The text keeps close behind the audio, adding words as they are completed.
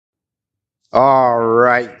All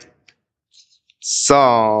right.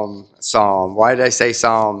 Psalm. Why did I say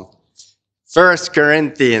Psalm? 1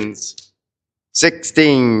 Corinthians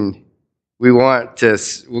 16. We're going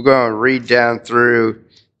to read down through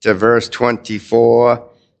to verse 24,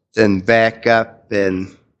 then back up,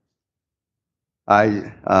 and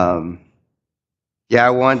I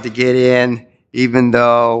wanted to get in, even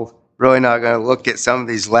though really not going to look at some of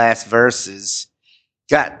these last verses.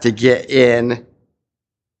 Got to get in.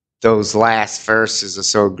 Those last verses are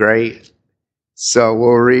so great. So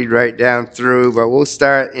we'll read right down through, but we'll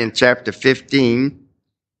start in chapter 15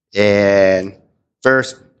 and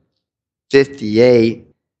verse 58,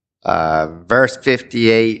 verse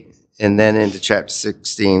 58, and then into chapter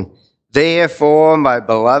 16. Therefore, my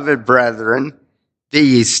beloved brethren, be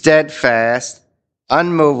ye steadfast,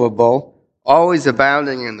 unmovable, always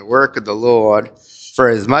abounding in the work of the Lord, for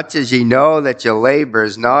as much as ye know that your labor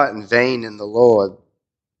is not in vain in the Lord.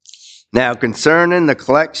 Now concerning the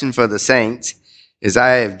collection for the saints, as I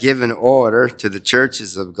have given order to the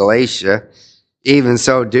churches of Galatia, even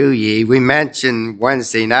so do ye. We mentioned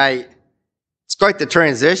Wednesday night, it's quite the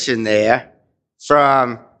transition there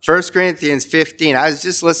from 1 Corinthians 15. I was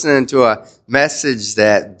just listening to a message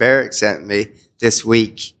that Barrick sent me this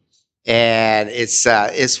week, and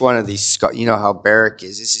it's one of these, you know how Barrick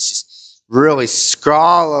is. This is just really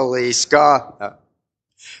scholarly. I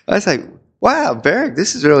was like, wow, Barrick,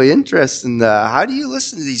 this is really interesting. How do you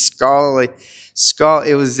listen to these scholarly?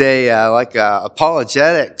 It was like a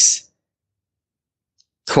apologetics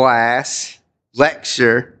class,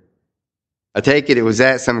 lecture. I take it was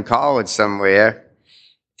at some college somewhere,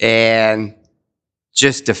 and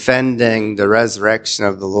just defending the resurrection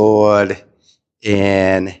of the Lord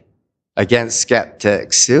and against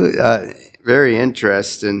skeptics. It was, very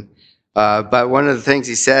interesting. But one of the things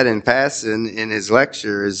he said in passing in his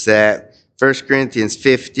lecture is that 1 Corinthians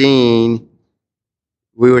 15,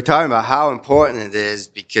 we were talking about how important it is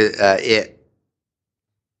because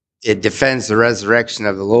it defends the resurrection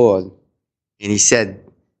of the Lord. And he said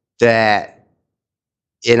that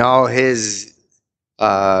in all his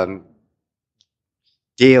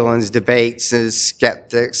dealings, debates,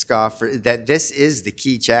 skeptics, scoffers, that this is the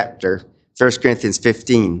key chapter, 1 Corinthians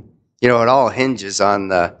 15. You know, it all hinges on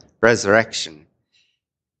the resurrection.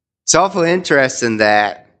 It's awful interesting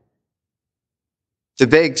that the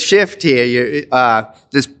big shift here,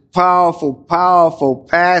 this powerful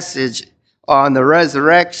passage on the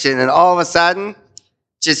resurrection, and all of a sudden,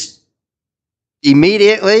 just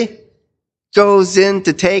immediately goes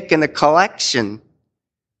into taking a collection.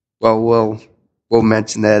 Well, we'll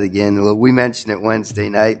mention that again. We mentioned it Wednesday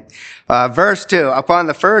night. Verse 2, upon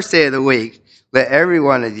the first day of the week, let every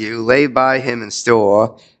one of you lay by him in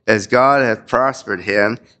store, as God hath prospered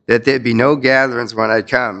him, that there be no gatherings when I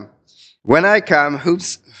come. When I come,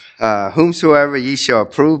 whomsoever ye shall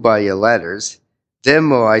approve by your letters,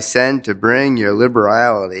 them will I send to bring your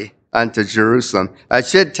liberality unto Jerusalem. I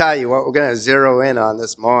should tell you what we're going to zero in on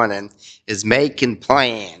this morning is making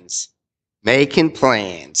plans. Making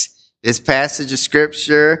plans. This passage of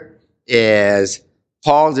Scripture is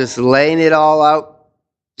Paul just laying it all out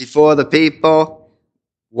before the people,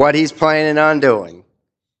 what he's planning on doing.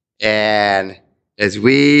 And as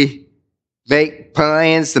we make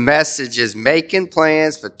plans, the message is making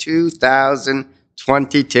plans for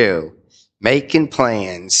 2022. Making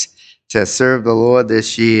plans to serve the Lord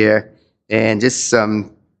this year. And just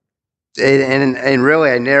and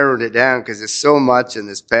really I narrowed it down because there's so much in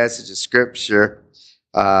this passage of Scripture,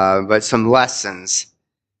 but some lessons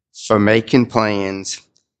for making plans.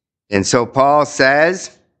 And so Paul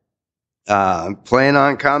says, plan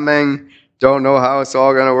on coming, don't know how it's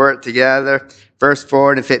all going to work together. Verse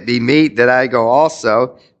 4, and if it be meet that I go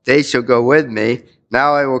also, they shall go with me.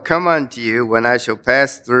 Now I will come unto you when I shall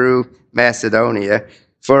pass through Macedonia,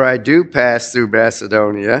 for I do pass through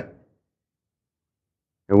Macedonia.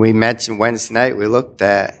 And we mentioned Wednesday night, we looked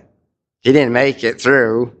at, he didn't make it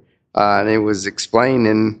through, and it was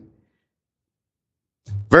explaining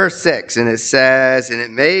verse 6, and it says, and it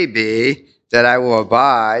may be that I will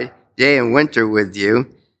abide day and winter with you,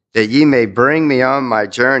 that ye may bring me on my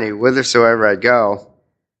journey whithersoever I go.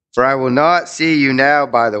 For I will not see you now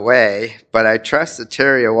by the way, but I trust to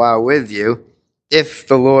tarry a while with you, if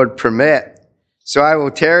the Lord permit. So I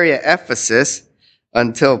will tarry at Ephesus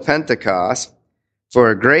until Pentecost, for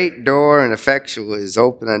a great door and effectual is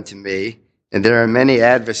open unto me, and there are many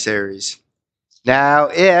adversaries. Now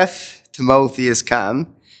if Timothy is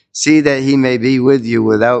come, see that he may be with you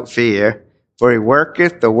without fear, for he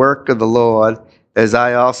worketh the work of the Lord, as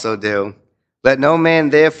I also do. Let no man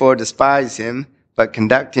therefore despise him, but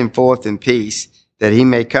conduct him forth in peace, that he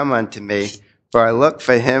may come unto me. for I look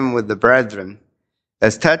for him with the brethren.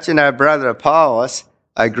 As touching our brother Apollos,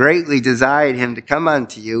 I greatly desired him to come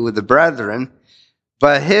unto you with the brethren,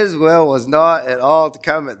 but his will was not at all to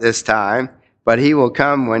come at this time, but he will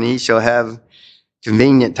come when he shall have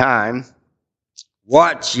convenient time.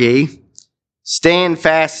 Watch ye, stand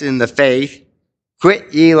fast in the faith,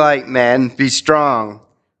 quit ye like men, be strong,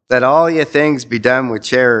 let all your things be done with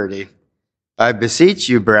charity. I beseech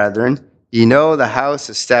you, brethren, ye know the house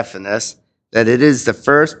of Stephanus, that it is the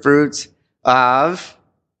first fruits of,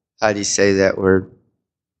 how do you say that word?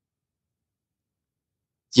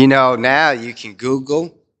 You know, now you can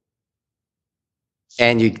Google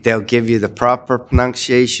and they'll give you the proper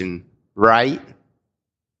pronunciation, right?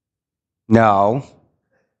 No.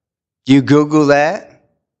 You Google that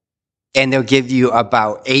and they'll give you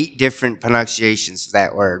about 8 different pronunciations of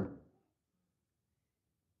that word.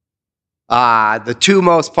 The 2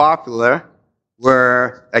 most popular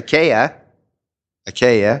were Achaia,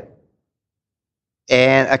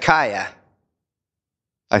 and Achaia.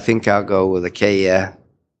 I think I'll go with Achaia.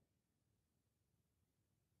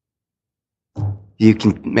 You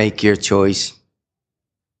can make your choice.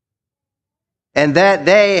 And that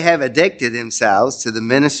they have addicted themselves to the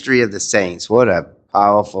ministry of the saints. What a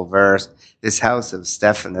powerful verse. This house of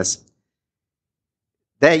Stephanus.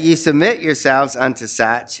 That ye submit yourselves unto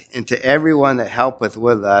such, and to everyone that helpeth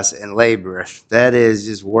with us and laboreth. That is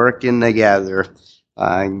just working together.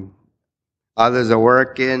 Others are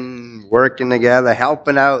working together,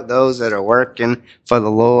 helping out those that are working for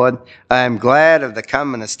the Lord. I am glad of the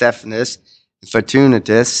coming of Stephanus,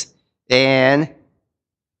 Fortunatus, and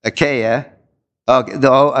Achaicus.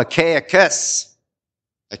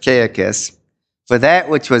 For that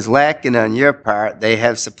which was lacking on your part, they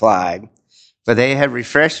have supplied. For they have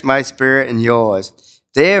refreshed my spirit and yours.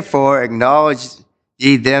 Therefore acknowledge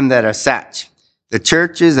ye them that are such. The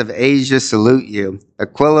churches of Asia salute you.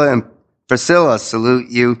 Aquila and Priscilla salute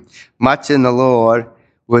you much in the Lord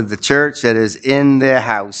with the church that is in their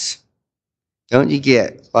house. Don't you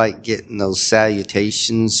get like getting those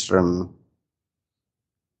salutations from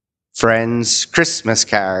friends? Christmas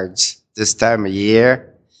cards this time of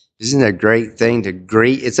year. Isn't it a great thing to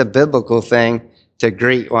greet? It's a biblical thing to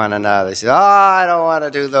greet one another. Say, I don't want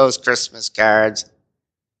to do those Christmas cards.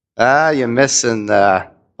 You're missing the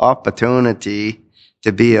opportunity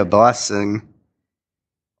to be a blessing.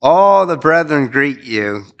 All the brethren greet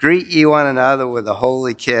you. Greet ye one another with a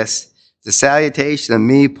holy kiss. The salutation of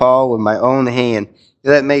me, Paul, with my own hand.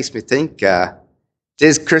 That makes me think,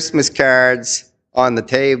 there's Christmas cards on the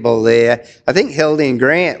table there. I think Hildy and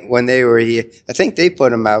Grant, when they were here, I think they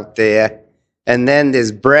put them out there. And then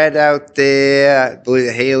there's bread out there, I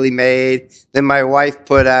believe Haley made. Then my wife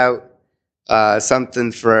put out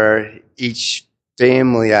something for each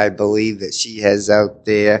family, I believe, that she has out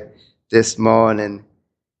there this morning.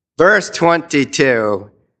 Verse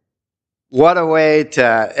 22, what a way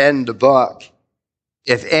to end the book.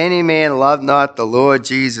 If any man love not the Lord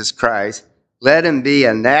Jesus Christ, let him be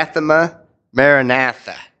anathema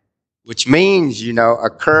maranatha, which means,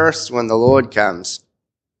 accursed when the Lord comes.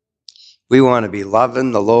 We want to be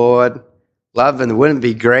loving the Lord. Loving, wouldn't it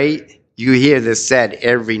be great? You hear this said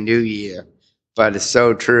every New Year, but it's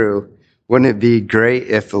so true. Wouldn't it be great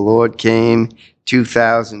if the Lord came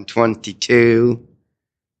 2022?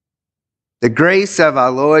 The grace of our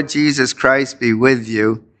Lord Jesus Christ be with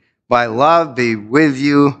you. My love be with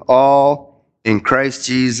you all in Christ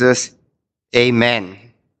Jesus. Amen.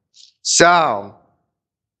 So,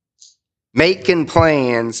 making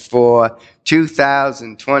plans for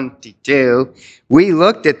 2022. We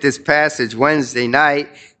looked at this passage Wednesday night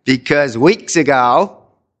because weeks ago,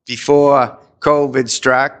 before COVID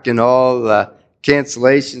struck and all the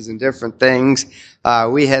cancellations and different things,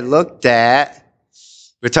 we had looked at,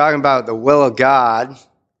 we're talking about the will of God,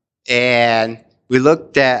 and we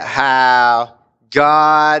looked at how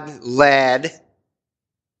God led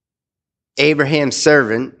Abraham's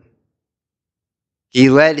servant.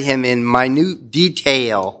 He led him in minute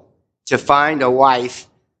detail to find a wife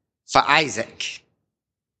for Isaac.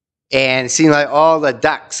 And it seemed like all the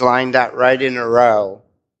ducks lined up right in a row.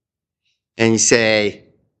 And you say,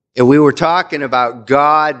 and we were talking about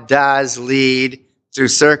God does lead through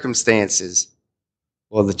circumstances.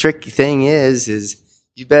 Well, the tricky thing is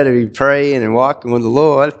you better be praying and walking with the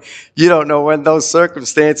Lord. You don't know when those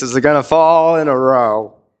circumstances are going to fall in a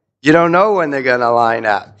row. You don't know when they're going to line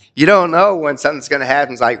up. You don't know when something's going to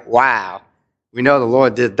happen. It's like, wow, we know the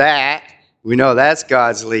Lord did that. We know that's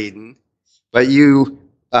God's leading. But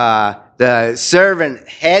the servant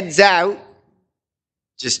heads out,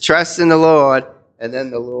 just trusting the Lord, and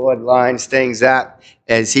then the Lord lines things up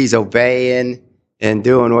as he's obeying and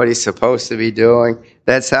doing what he's supposed to be doing.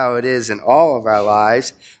 That's how it is in all of our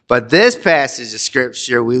lives. But this passage of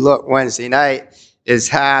Scripture we looked Wednesday night is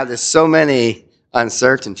how there's so many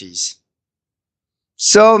uncertainties.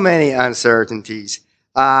 So many uncertainties.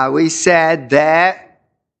 We said that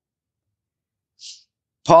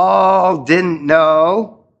Paul didn't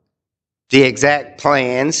know the exact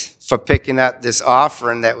plans for picking up this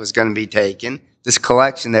offering that was going to be taken, this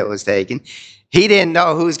collection that was taken. He didn't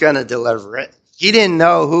know who's going to deliver it. He didn't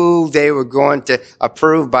know who they were going to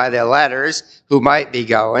approve by their letters, who might be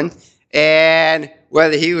going, and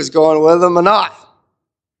whether he was going with them or not.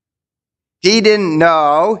 He didn't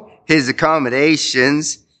know his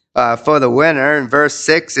accommodations for the winter. In verse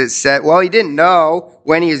 6 it said, well, he didn't know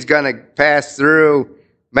when he was going to pass through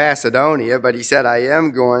Macedonia, but he said, I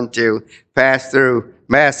am going to pass through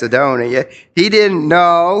Macedonia. He didn't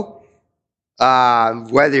know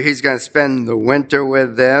whether he's going to spend the winter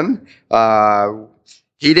with them.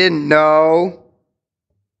 He didn't know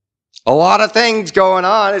a lot of things going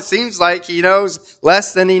on. It seems like he knows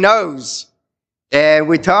less than he knows. And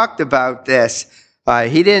we talked about this.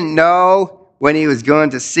 He didn't know when he was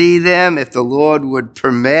going to see them, if the Lord would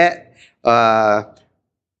permit for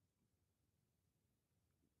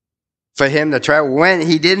him to travel. When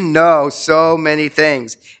he didn't know so many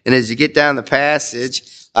things. And as you get down the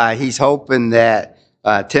passage, he's hoping that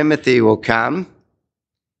Timothy will come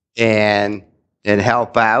and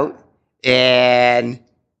help out. And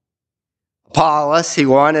Apollos, he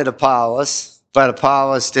wanted Apollos, but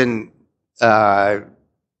Apollos didn't,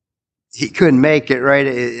 he couldn't make it, right?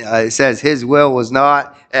 It says his will was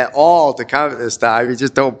not at all to come at this time. He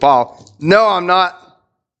just told Paul, no, I'm not.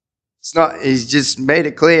 It's not. He's just made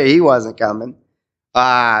it clear he wasn't coming.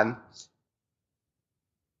 All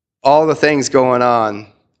the things going on,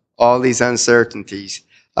 all these uncertainties.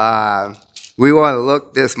 We want to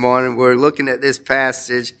look this morning, we're looking at this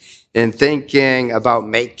passage and thinking about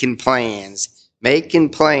making plans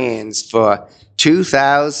for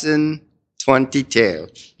 2022.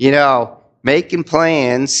 You know, making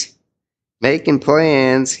plans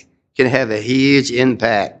can have a huge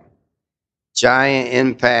impact, giant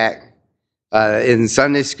impact. In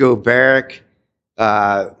Sunday school, Barrick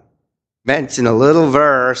mentioned a little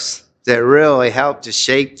verse that really helped to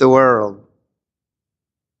shape the world.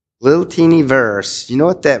 Little teeny verse. You know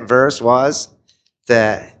what that verse was?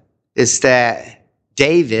 It's that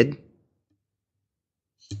David,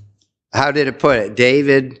 how did it put it?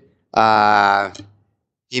 David,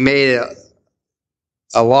 he made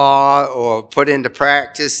a law or put into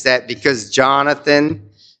practice that because Jonathan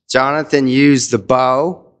used the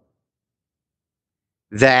bow,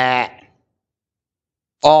 that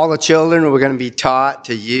all the children were going to be taught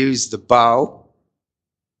to use the bow.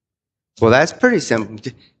 Well, that's pretty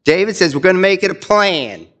simple. David says, we're going to make it a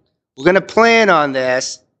plan. We're going to plan on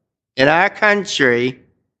this in our country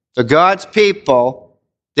for God's people.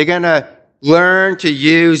 They're going to learn to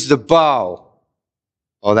use the bow.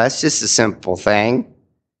 Well, that's just a simple thing.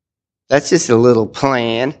 That's just a little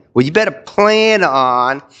plan. Well, you better plan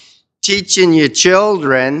on teaching your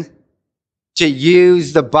children to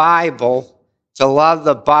use the Bible, to love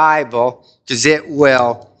the Bible, because it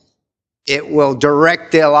will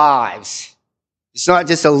direct their lives. It's not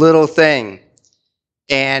just a little thing.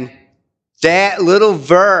 And that little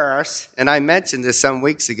verse, and I mentioned this some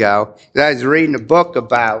weeks ago, I was reading a book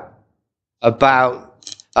about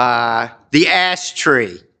the ash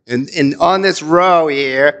tree. And on this row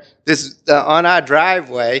here, on our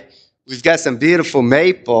driveway, we've got some beautiful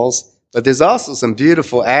maples, but there's also some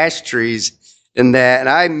beautiful ash trees in there. And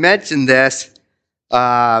I mentioned this,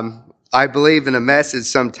 I believe, in a message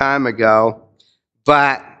some time ago.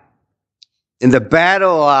 But in the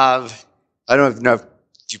Battle of, I don't know if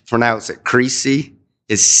you pronounce it, Crecy,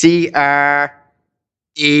 it's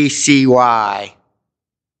Crecy.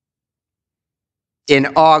 In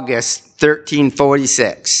August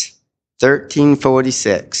 1346,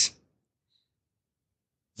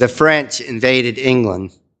 the French invaded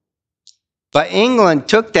England. But England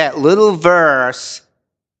took that little verse,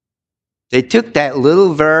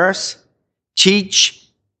 teach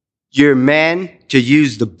your men to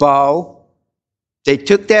use the bow. They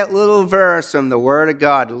took that little verse from the Word of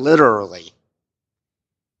God literally.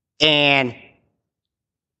 And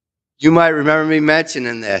you might remember me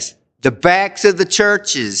mentioning this. The backs of the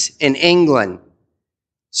churches in England,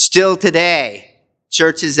 still today,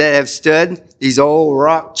 churches that have stood, these old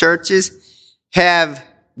rock churches, have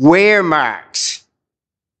wear marks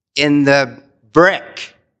in the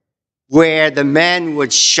brick where the men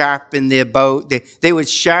would sharpen their bow. They would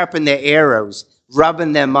sharpen their arrows,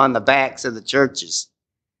 rubbing them on the backs of the churches.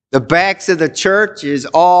 The backs of the churches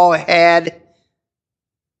all had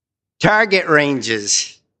target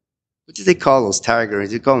ranges. What did they call those target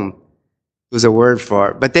ranges? They call them, there was a word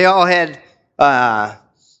for it. But they all had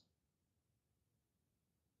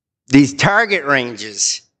these target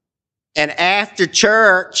ranges. And after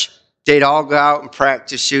church, they'd all go out and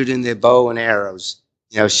practice shooting their bow and arrows.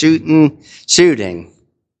 You know, shooting.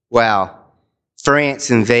 Well,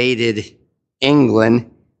 France invaded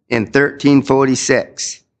England in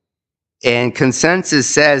 1346. And consensus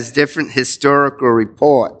says different historical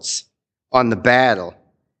reports on the battle.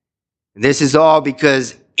 This is all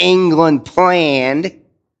because England planned,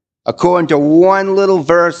 according to one little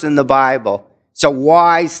verse in the Bible. It's a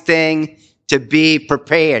wise thing to be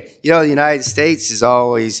prepared. You know, the United States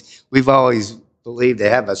we've always believed they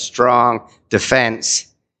have a strong defense.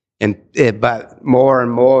 But more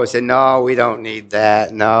and more say, no, we don't need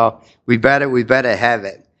that. No, we better have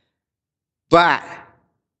it. But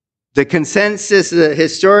the consensus, the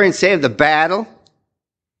historians say of the battle,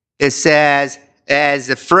 it says, as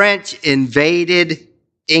the French invaded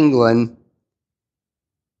England,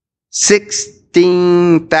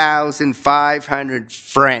 16,500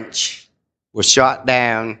 French were shot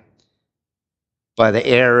down by the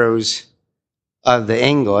arrows of the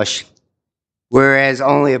English, whereas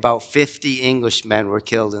only about 50 Englishmen were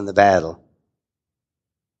killed in the battle.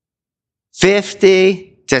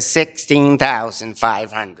 50 to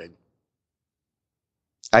 16,500.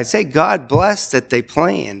 I'd say God bless that they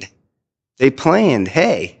planned. They planned,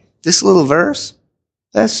 hey, this little verse,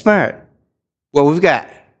 that's smart. Well, we've got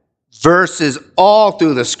verses all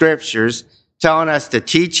through the scriptures telling us to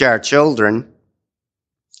teach our children,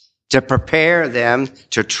 to prepare them,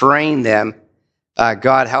 to train them.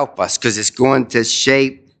 God help us, because it's going to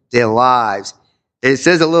shape their lives. It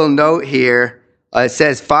says a little note here. It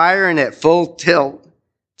says, firing at full tilt,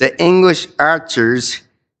 the English archers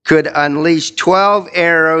could unleash 12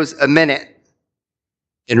 arrows a minute.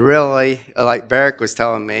 And really, like Barrick was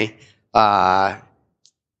telling me, a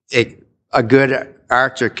good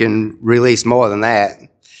archer can release more than that,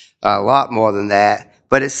 a lot more than that.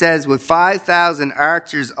 But it says with 5,000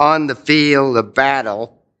 archers on the field of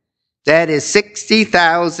battle, that is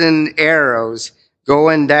 60,000 arrows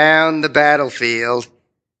going down the battlefield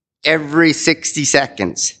every 60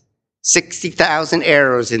 seconds. 60,000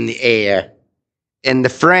 arrows in the air. And the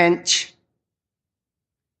French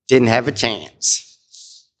didn't have a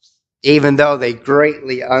chance, even though they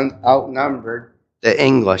greatly outnumbered the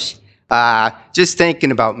English. Just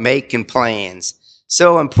thinking about making plans.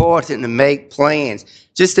 So important to make plans.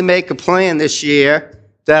 Just to make a plan this year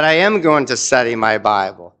that I am going to study my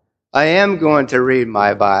Bible. I am going to read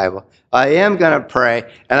my Bible. I am going to pray.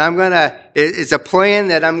 And it's a plan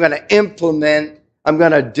that I'm going to implement. I'm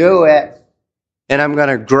going to do it. And I'm going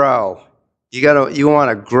to grow. You want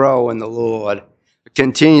to grow in the Lord.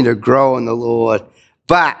 Continue to grow in the Lord.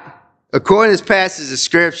 But according to this passage of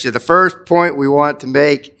Scripture, the first point we want to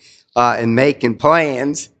make in making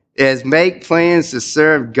plans is make plans to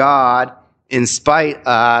serve God in spite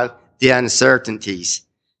of the uncertainties.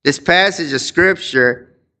 This passage of Scripture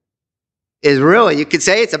is really, you could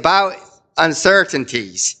say it's about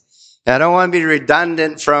uncertainties. Now, I don't want to be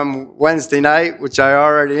redundant from Wednesday night, which I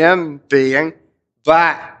already am being,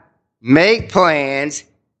 but make plans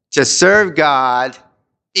to serve God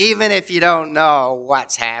even if you don't know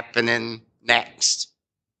what's happening next.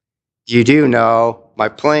 You do know my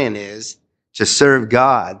plan is to serve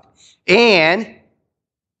God. And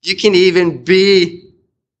you can even be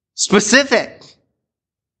specific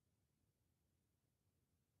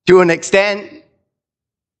to an extent.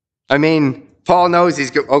 I mean, Paul knows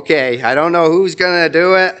okay, I don't know who's going to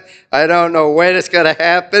do it. I don't know when it's going to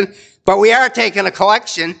happen. But we are taking a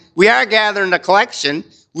collection. We are gathering a collection.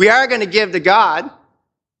 We are going to give to God.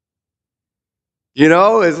 You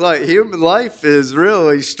know, it's like human life is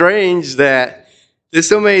really strange that there's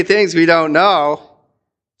so many things we don't know,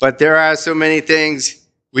 but there are so many things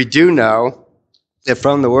we do know that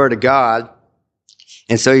from the Word of God.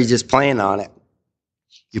 And so you just plan on it.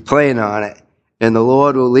 You plan on it, and the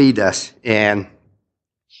Lord will lead us. And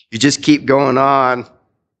you just keep going on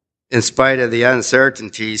in spite of the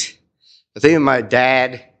uncertainties. I think of my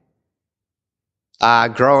dad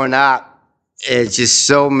growing up. It's just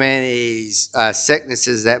so many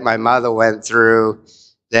sicknesses that my mother went through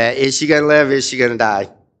that is she going to live, is she going to die?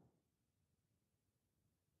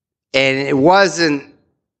 And it wasn't,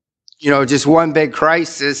 just one big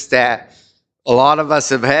crisis that a lot of us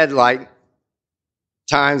have had, like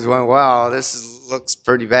times when, wow, looks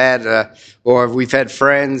pretty bad, or we've had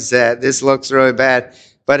friends that this looks really bad.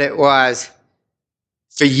 But it was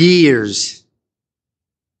for years,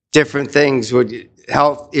 different things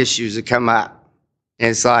health issues would come up.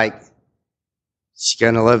 And it's like, She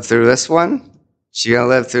going to live through this one? She going to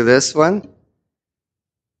live through this one?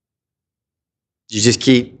 You just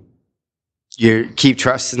keep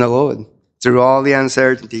trusting the Lord through all the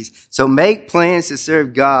uncertainties. So make plans to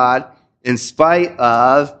serve God in spite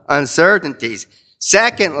of uncertainties.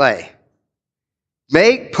 Secondly,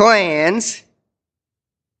 make plans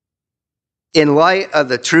in light of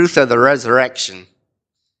the truth of the resurrection.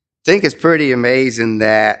 I think it's pretty amazing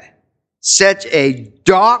that such a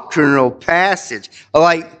doctrinal passage,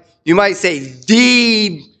 like you might say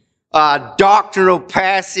the doctrinal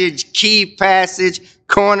passage, key passage,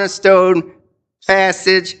 cornerstone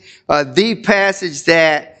passage, the passage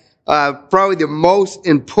that probably the most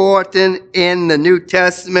important in the New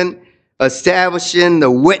Testament, establishing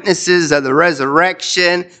the witnesses of the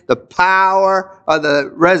resurrection, the power of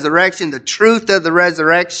the resurrection, the truth of the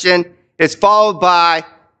resurrection. It's followed by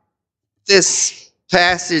this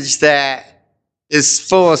passage that is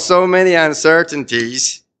full of so many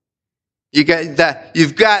uncertainties. You've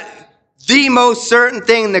got the most certain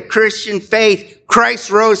thing in the Christian faith. Christ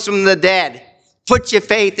rose from the dead. Put your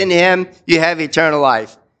faith in him, you have eternal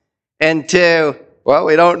life. And two, well,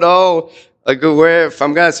 we don't know if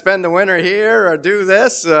I'm going to spend the winter here or do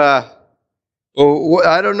this. I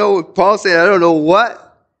don't know. Paul said, I don't know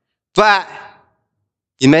what. But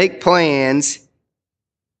you make plans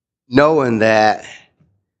knowing that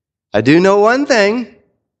I do know one thing.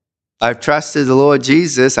 I've trusted the Lord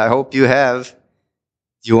Jesus. I hope you have.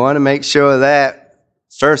 You want to make sure of that,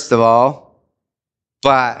 first of all.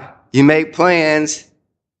 But you make plans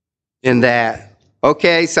in that,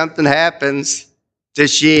 okay, something happens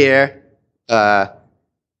this year.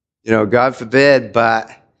 God forbid, but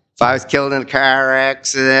if I was killed in a car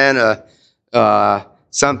accident or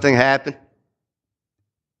something happened,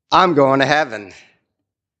 I'm going to heaven.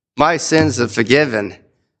 My sins are forgiven.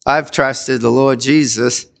 I've trusted the Lord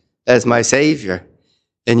Jesus as my Savior.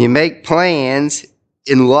 And you make plans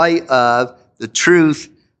in light of the truth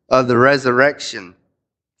of the resurrection.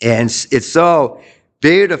 And it's so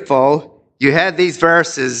beautiful. You have these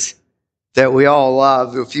verses that we all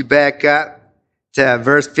love. If you back up to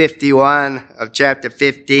verse 51 of chapter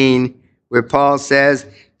 15, where Paul says,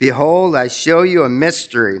 "Behold, I show you a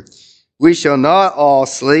mystery. We shall not all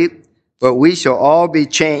sleep, but we shall all be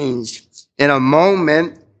changed in a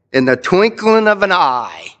moment, in the twinkling of an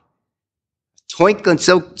eye." Twinkling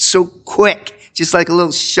so quick, just like a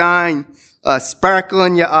little shine, sparkle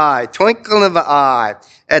in your eye. Twinkling of an eye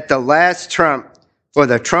at the last trump. For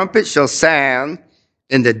the trumpet shall sound,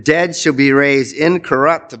 and the dead shall be raised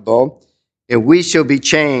incorruptible, and we shall be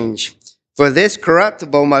changed. For this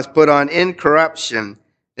corruptible must put on incorruption,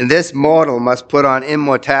 and this mortal must put on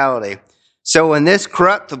immortality. So when this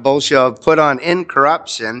corruptible shall have put on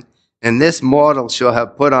incorruption, and this mortal shall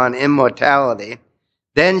have put on immortality,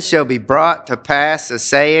 then shall be brought to pass a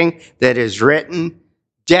saying that is written,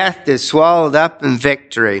 "Death is swallowed up in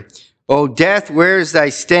victory. O death, where is thy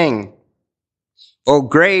sting? O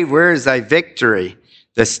grave, where is thy victory?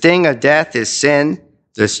 The sting of death is sin.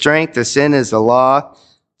 The strength of sin is the law.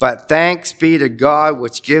 But thanks be to God,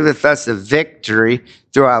 which giveth us the victory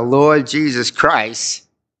through our Lord Jesus Christ."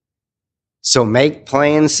 So make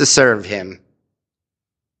plans to serve him.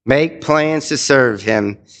 Make plans to serve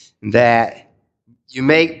him. That you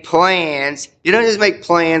make plans. You don't just make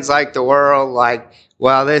plans like the world, like,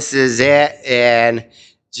 well, this is it, and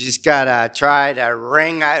you just gotta try to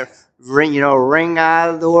wring out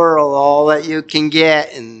of the world all that you can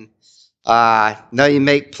get. And no, you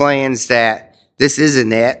make plans that this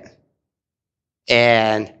isn't it,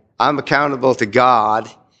 and I'm accountable to God,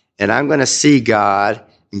 and I'm going to see God,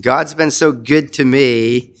 and God's been so good to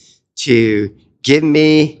me to give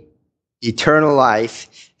me eternal life,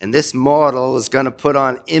 and this mortal is going to put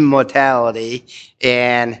on immortality,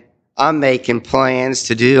 and I'm making plans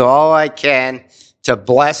to do all I can to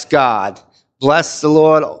bless God. Bless the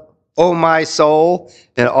Lord, O my soul,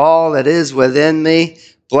 and all that is within me.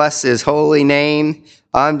 Bless his holy name.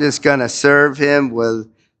 I'm just going to serve him with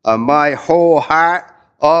my whole heart.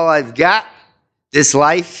 All I've got, this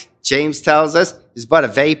life, James tells us, is but a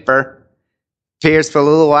vapor. Appears for a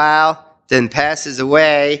little while, then passes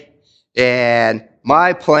away. And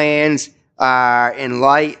my plans are in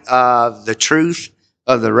light of the truth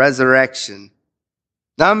of the resurrection.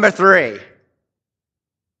 Number 3.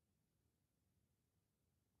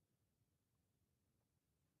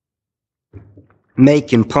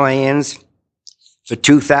 Making plans for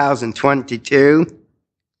 2022.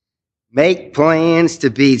 Make plans to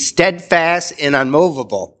be steadfast and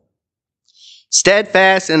unmovable.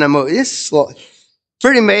 Steadfast and unmovable. It's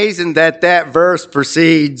pretty amazing that verse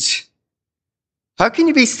precedes How can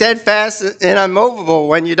you be steadfast and unmovable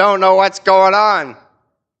when you don't know what's going on?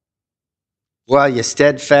 Well, you're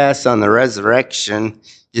steadfast on the resurrection.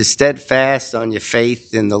 You're steadfast on your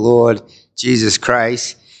faith in the Lord Jesus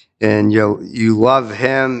Christ. And you love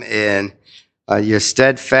him, and you're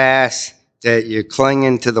steadfast that you're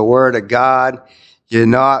clinging to the word of God. You're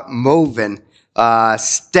not moving.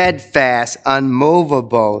 Steadfast,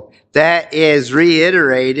 unmovable. That is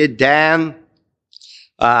reiterated down.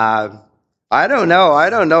 I don't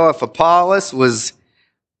know if Apollos was...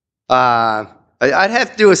 I'd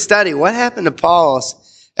have to do a study. What happened to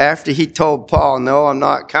Apollos after he told Paul, no, I'm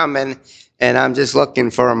not coming, and I'm just looking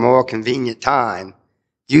for a more convenient time?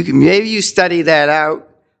 Maybe you study that out.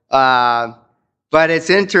 But it's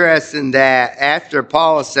interesting that after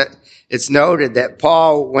Apollos, it's noted that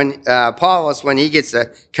Apollos, when he gets a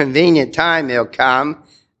convenient time, he'll come.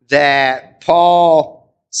 That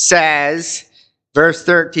Paul says, verse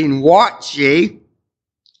 13, watch ye,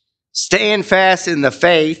 stand fast in the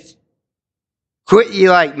faith, quit ye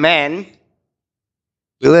like men.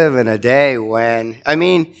 We live in a day when,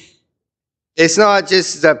 it's not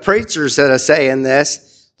just the preachers that are saying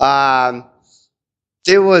this.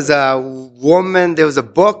 There was a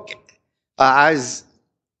book, I was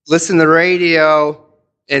listening to the radio,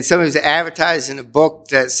 and somebody was advertising a book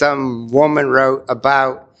that some woman wrote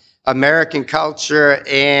about American culture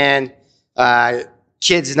and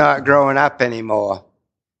kids not growing up anymore.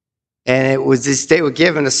 And it was this, they were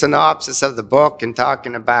giving a synopsis of the book and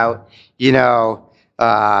talking about,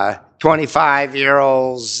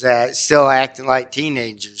 25-year-olds still acting like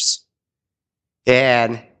teenagers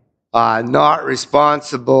and not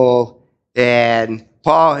responsible. And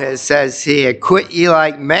Paul says here, quit ye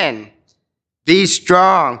like men, be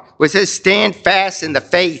strong. It says stand fast in the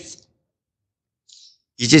faith.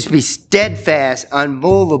 You just be steadfast,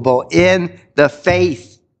 unmovable in the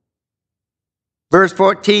faith. Verse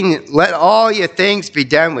 14, let all your things be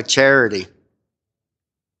done with charity.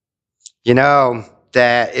 You know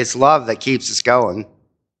that it's love that keeps us going.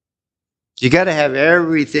 You got to have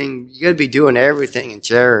everything, you got to be doing everything in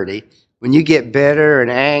charity. When you get bitter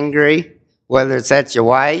and angry, whether it's at your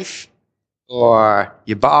wife or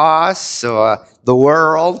your boss or the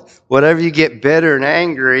world, whatever you get bitter and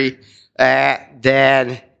angry at,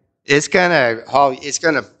 then it's gonna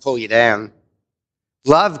pull you down.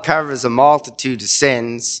 Love covers a multitude of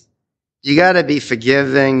sins. You got to be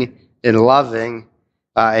forgiving and loving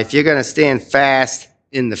if you're going to stand fast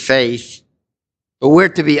in the faith. But we're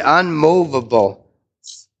to be unmovable.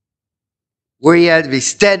 We have to be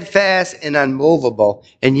steadfast and unmovable.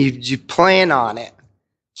 And you plan on it.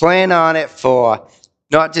 Plan on it for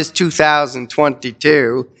not just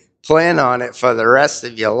 2022. Plan on it for the rest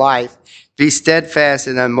of your life. Be steadfast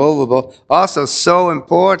and unmovable. Also, so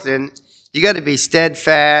important, you got to be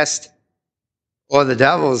steadfast or the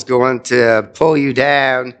devil's going to pull you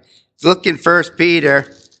down. Look in 1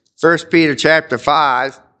 Peter chapter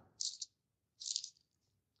 5.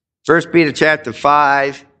 1 Peter chapter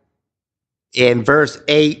 5 in verse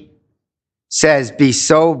 8 says, be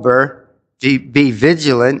sober, be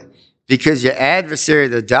vigilant, because your adversary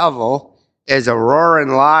the devil is a roaring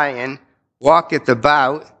lion, walketh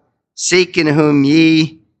about, seeking whom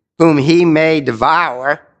he may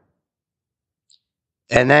devour.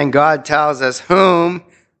 And then God tells us, whom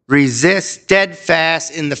resist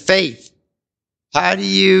steadfast in the faith. How do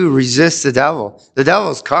you resist the devil? The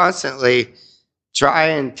devil's constantly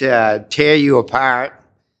trying to tear you apart,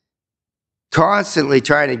 constantly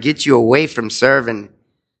trying to get you away from serving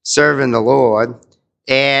the Lord.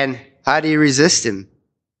 And how do you resist him?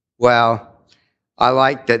 Well, I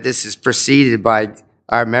like that this is preceded by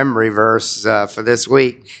our memory verse for this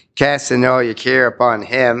week. Casting all your care upon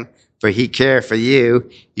him, for he cares for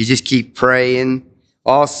you. You just keep praying.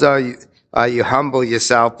 Also, you humble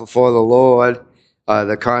yourself before the Lord.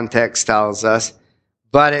 The context tells us.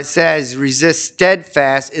 But it says, resist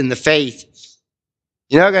steadfast in the faith.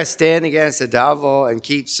 You're not going to stand against the devil and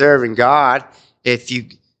keep serving God if you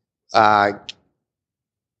aren't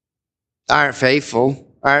faithful.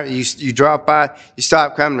 You drop by, you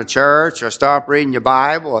stop coming to church, or stop reading your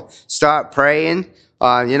Bible, or stop praying.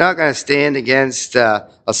 You're not going to stand against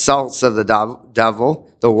assaults of the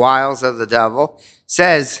devil, the wiles of the devil. It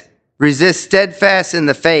says, resist steadfast in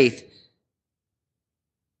the faith,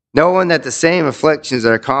 knowing that the same afflictions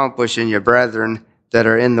are accomplished in your brethren that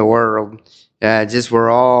are in the world.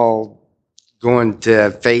 We're all going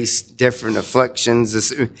to face different afflictions,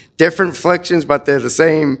 but they're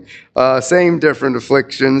the same different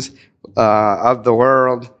afflictions of the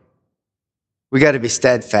world. We got to be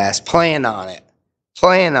steadfast. Plan on it.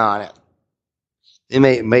 Plan on it.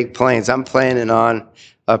 They make plans. I'm planning on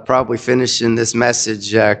probably finishing this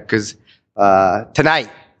message because tonight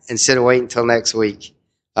instead of waiting until next week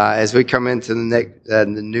as we come into the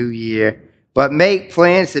new year. But make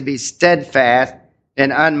plans to be steadfast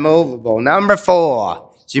and unmovable. Number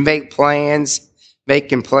 4, so you make plans,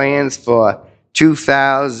 making plans for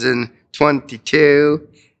 2022,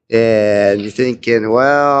 and you're thinking,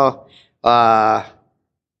 well,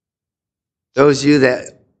 those of you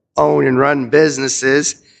that own and run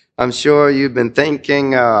businesses, I'm sure you've been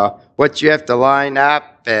thinking what you have to line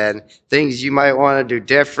up and things you might want to do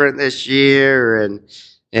different this year, and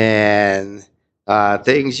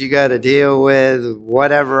things you got to deal with,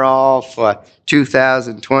 whatever all for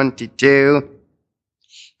 2022.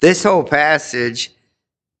 This whole passage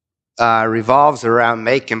revolves around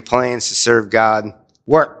making plans to serve God,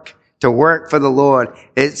 to work for the Lord.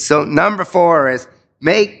 So number 4 is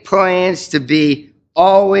make plans to be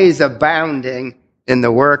always abounding in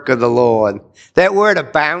the work of the Lord. That word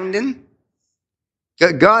abounding,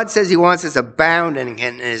 God says he wants us abounding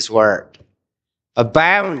in his work.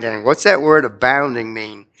 Abounding. What's that word abounding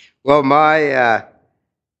mean? Well, my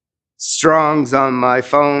Strong's on my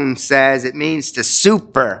phone says it means to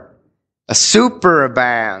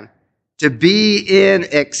superabound, to be in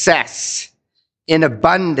excess, in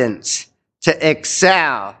abundance, to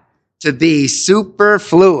excel, to be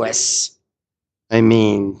superfluous. I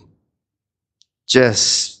mean,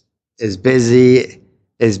 just as busy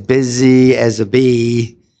as a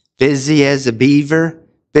bee, busy as a beaver,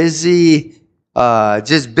 busy,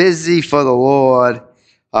 just busy for the Lord.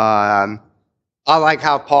 I like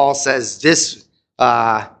how Paul says this,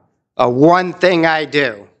 one thing I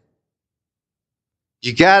do.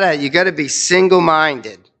 You gotta be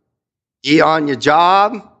single-minded. On your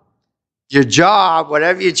job,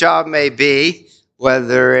 whatever your job may be,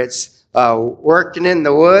 whether it's working in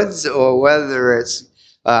the woods or whether it's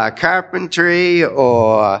carpentry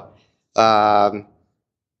or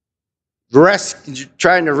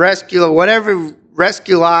trying to rescue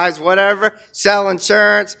lives, whatever, sell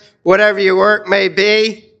insurance, whatever your work may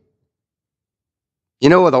be. You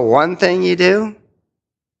know what the one thing you do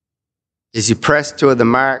is you press toward the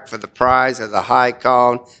mark for the prize of the high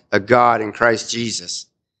calling of God in Christ Jesus.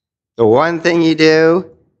 The one thing you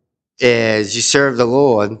do is you serve the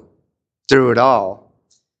Lord through it all.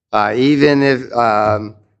 Even if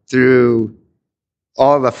through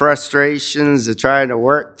all the frustrations of trying to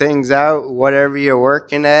work things out, whatever you're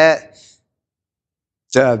working at,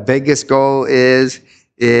 the biggest goal is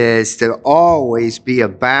to always be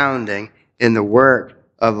abounding in the work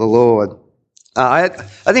of the Lord. I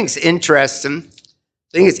think it's interesting.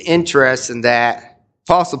 That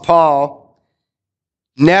Apostle Paul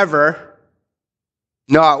never,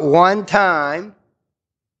 not one time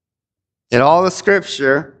in all the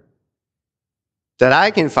Scripture that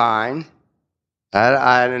I can find,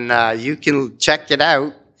 and you can check it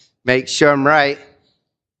out, make sure I'm right,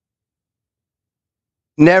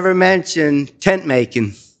 never mentioned tent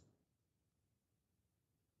making. Do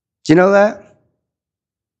you know that?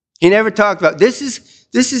 He never talked about, this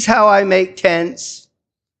is how I make tents.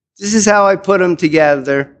 This is how I put them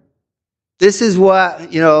together. This is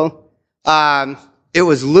what, it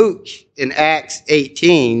was Luke in Acts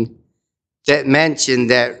 18 that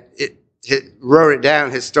mentioned that, it wrote it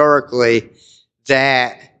down historically,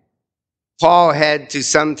 that Paul had to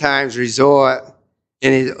sometimes resort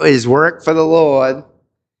in his work for the Lord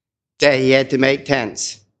that he had to make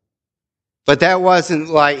tents. But that wasn't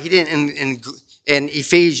like, he didn't, in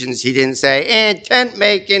Ephesians, he didn't say, and tent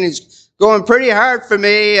making is going pretty hard for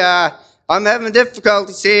me. I'm having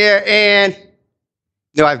difficulties here. And,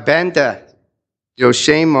 I've been to,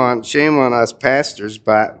 shame on us pastors,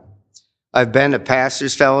 but I've been to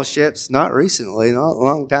pastors' fellowships, not recently, not in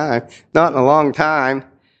a long time.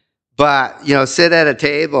 But, sit at a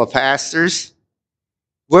table of pastors.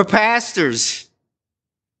 We're pastors.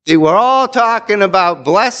 We're all talking about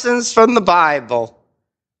blessings from the Bible.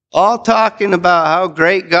 All talking about how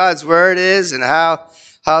great God's word is and how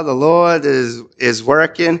the Lord is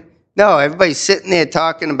working. No, everybody's sitting there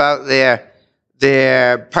talking about their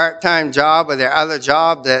part-time job or their other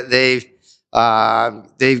job that they've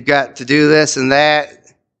got to do this and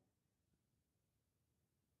that.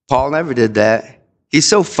 Paul never did that. He's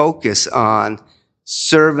so focused on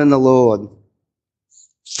serving the Lord,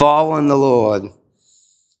 following the Lord,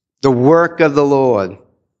 the work of the Lord,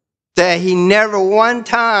 that he never one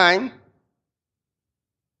time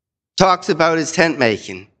talks about his tent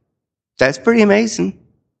making. That's pretty amazing.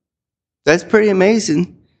 That's pretty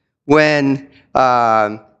amazing. When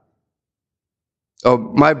my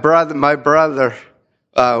brother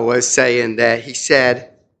was saying that, he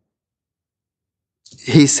said,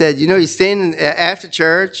 he said, you stand after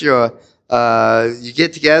church or you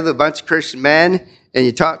get together, a bunch of Christian men, and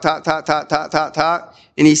you talk.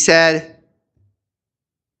 And he said,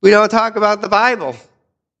 we don't talk about the Bible.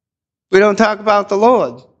 We don't talk about the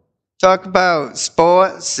Lord. Talk about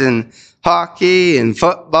sports and hockey and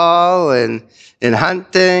football and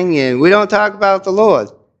hunting, and we don't talk about the Lord.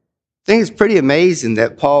 I think it's pretty amazing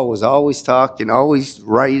that Paul was always talking, always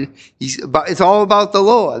writing. It's all about the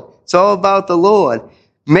Lord. It's all about the Lord.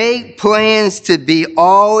 Make plans to be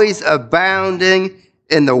always abounding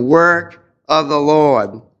in the work of the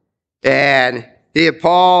Lord. And here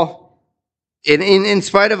Paul, in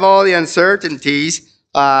spite of all the uncertainties,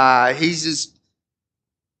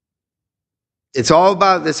 it's all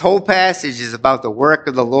about, this whole passage is about the work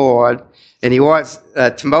of the Lord. And he wants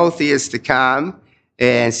Timotheus to come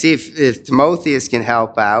and see if Timotheus can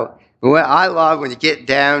help out. And what I love when you get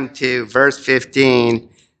down to verse 15,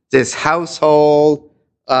 this household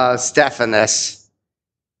Stephanus.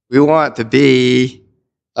 We want to be,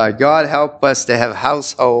 God help us to have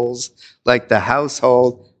households like the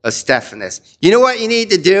household of Stephanus. You know what you need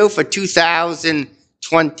to do for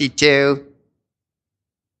 2022?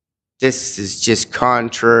 This is just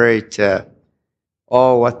contrary to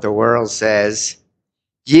all what the world says.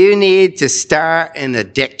 You need to start an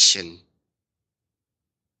addiction.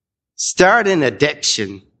 Start an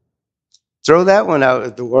addiction. Throw that one out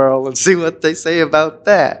at the world and see what they say about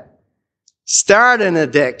that. Start an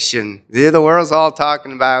addiction. The world's all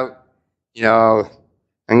talking about, I'm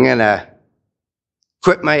going to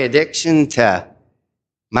quit my addiction to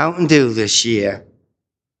Mountain Dew this year.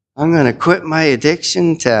 I'm going to quit my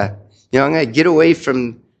addiction to, I'm going to get away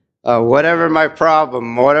from whatever my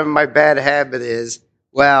problem, whatever my bad habit is.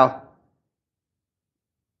 Well,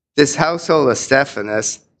 this household of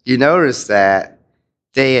Stephanus, you notice that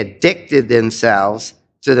they addicted themselves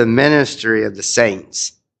to the ministry of the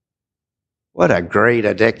saints. What a great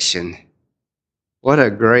addiction. What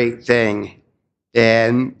a great thing.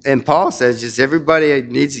 And Paul says just everybody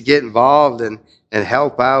needs to get involved and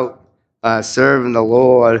help out serving the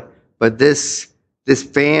Lord. But this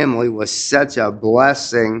family was such a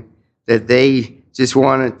blessing that they just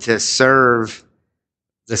wanted to serve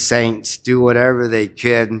the saints, do whatever they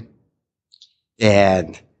could.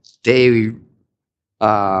 And they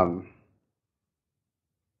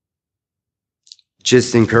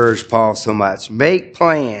just encouraged Paul so much. Make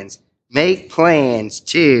plans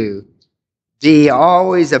to be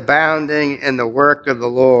always abounding in the work of the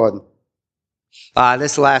Lord.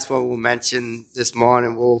 This last one we'll mention this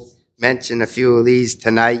morning. We'll mention a few of these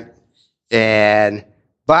tonight.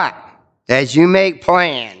 But as you make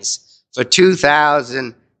plans for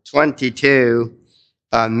 2022,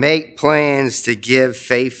 make plans to give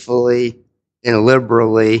faithfully and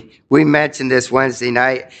liberally. We mentioned this Wednesday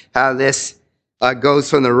night, how this goes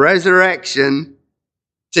from the resurrection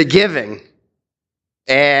to giving.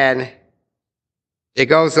 And it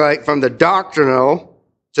goes like from the doctrinal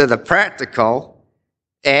to the practical.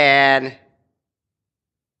 And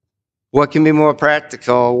what can be more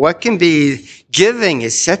practical? What can be, giving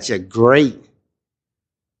is such a great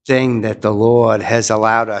thing that the Lord has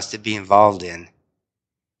allowed us to be involved in.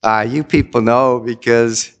 You people know,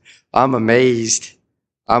 because I'm amazed.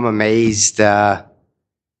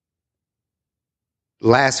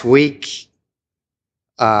 Last week,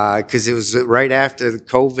 because it was right after the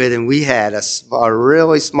COVID, and we had a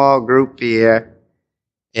really small group here,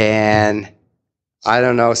 and I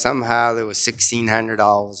don't know, somehow there was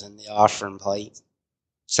 $1,600 in the offering plate.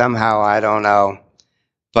 Somehow, I don't know.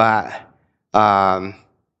 But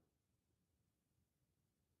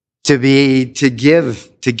to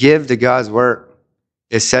give to God's work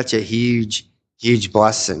is such a huge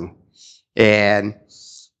blessing. And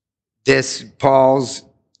this Paul's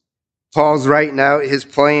writing out his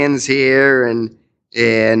plans here and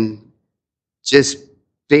just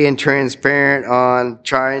being transparent on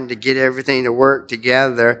trying to get everything to work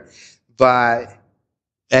together. But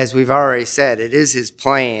as we've already said, it is his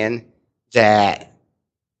plan that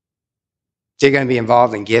they're going to be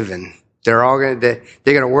involved in giving. They're going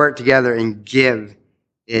to work together and give.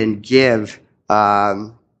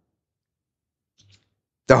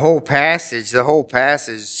 The whole passage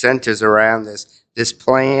centers around this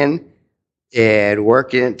plan and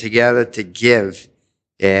working it together to give.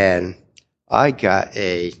 And I got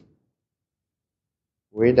where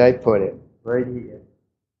did I put it? Right here.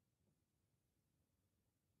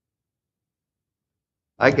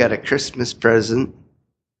 I got a Christmas present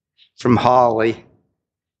from Holly,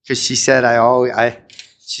 because she said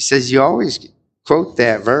she says you always quote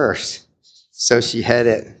that verse. So she had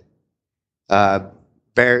it.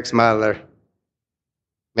 Barrick's mother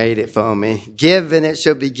made it for me. Give, and it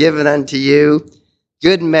shall be given unto you.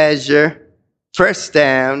 Good measure, pressed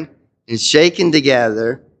down, and shaken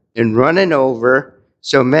together, and running over,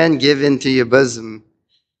 shall men give into your bosom.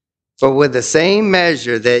 For with the same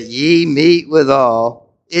measure that ye meet withal,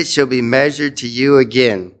 it shall be measured to you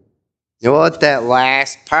again. You know what that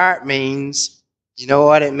last part means? You know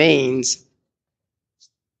what it means?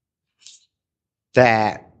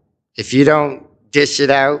 That if you don't dish it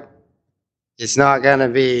out, it's not going to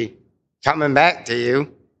be coming back to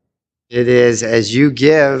you. It is as you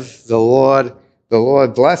give, the Lord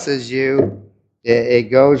blesses you.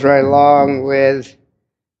 It goes right along with,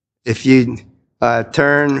 if you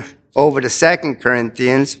turn over to 2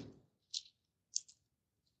 Corinthians,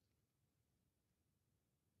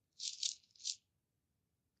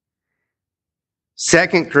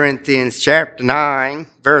 chapter 9,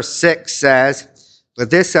 verse 6 says, "But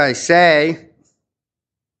this I say,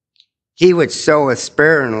 he which soweth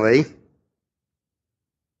sparingly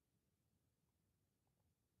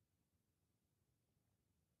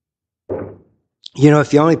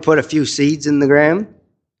if you only put a few seeds in the ground,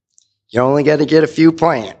 you're only going to get a few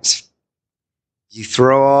plants. You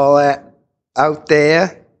throw all that out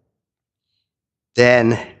there,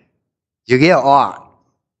 then you get a lot.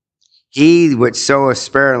 He which soweth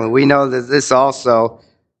sparingly." We know that this also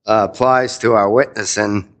applies to our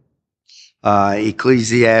witnessing.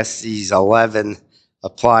 Ecclesiastes 11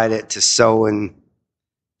 applied it to sowing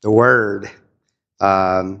the word.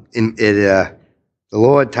 The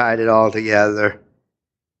Lord tied it all together.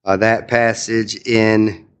 That passage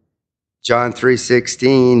in John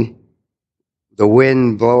 3:16, the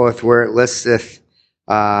wind bloweth where it listeth,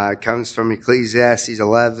 comes from Ecclesiastes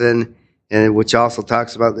 11, and which also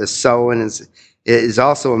talks about this sowing. It is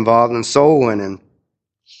also involved in soul winning.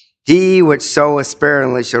 He which soweth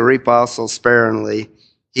sparingly shall reap also sparingly.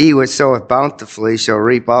 He which soweth bountifully shall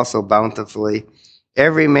reap also bountifully.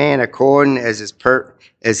 Every man according as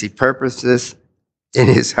he purposeth in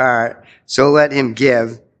his heart, so let him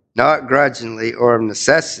give, not grudgingly or of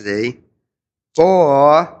necessity,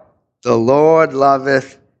 for the Lord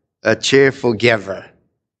loveth a cheerful giver.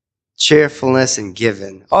 Cheerfulness and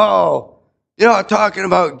giving. Oh, you're not talking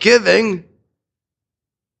about giving.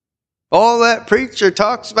 All that preacher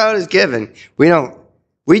talks about is giving.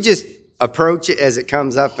 We just approach it as it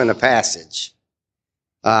comes up in a passage.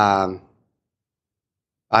 I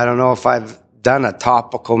don't know if I've done a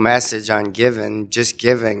topical message on just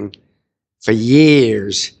giving for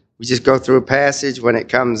years. We just go through a passage when it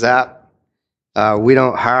comes up. We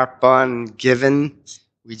don't harp on giving.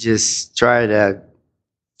 We just try to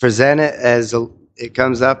present it as it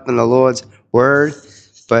comes up in the Lord's word.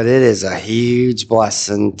 But it is a huge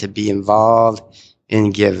blessing to be involved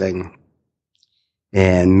in giving.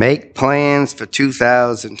 And make plans for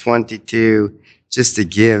 2022 just to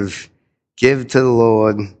give to the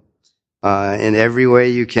Lord in every way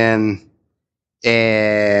you can.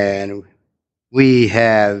 And we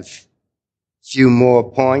have a few more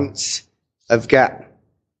points. I've got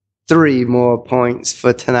 3 more points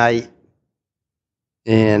for tonight,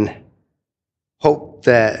 and hope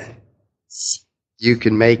that you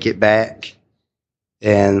can make it back.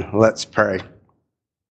 And let's pray.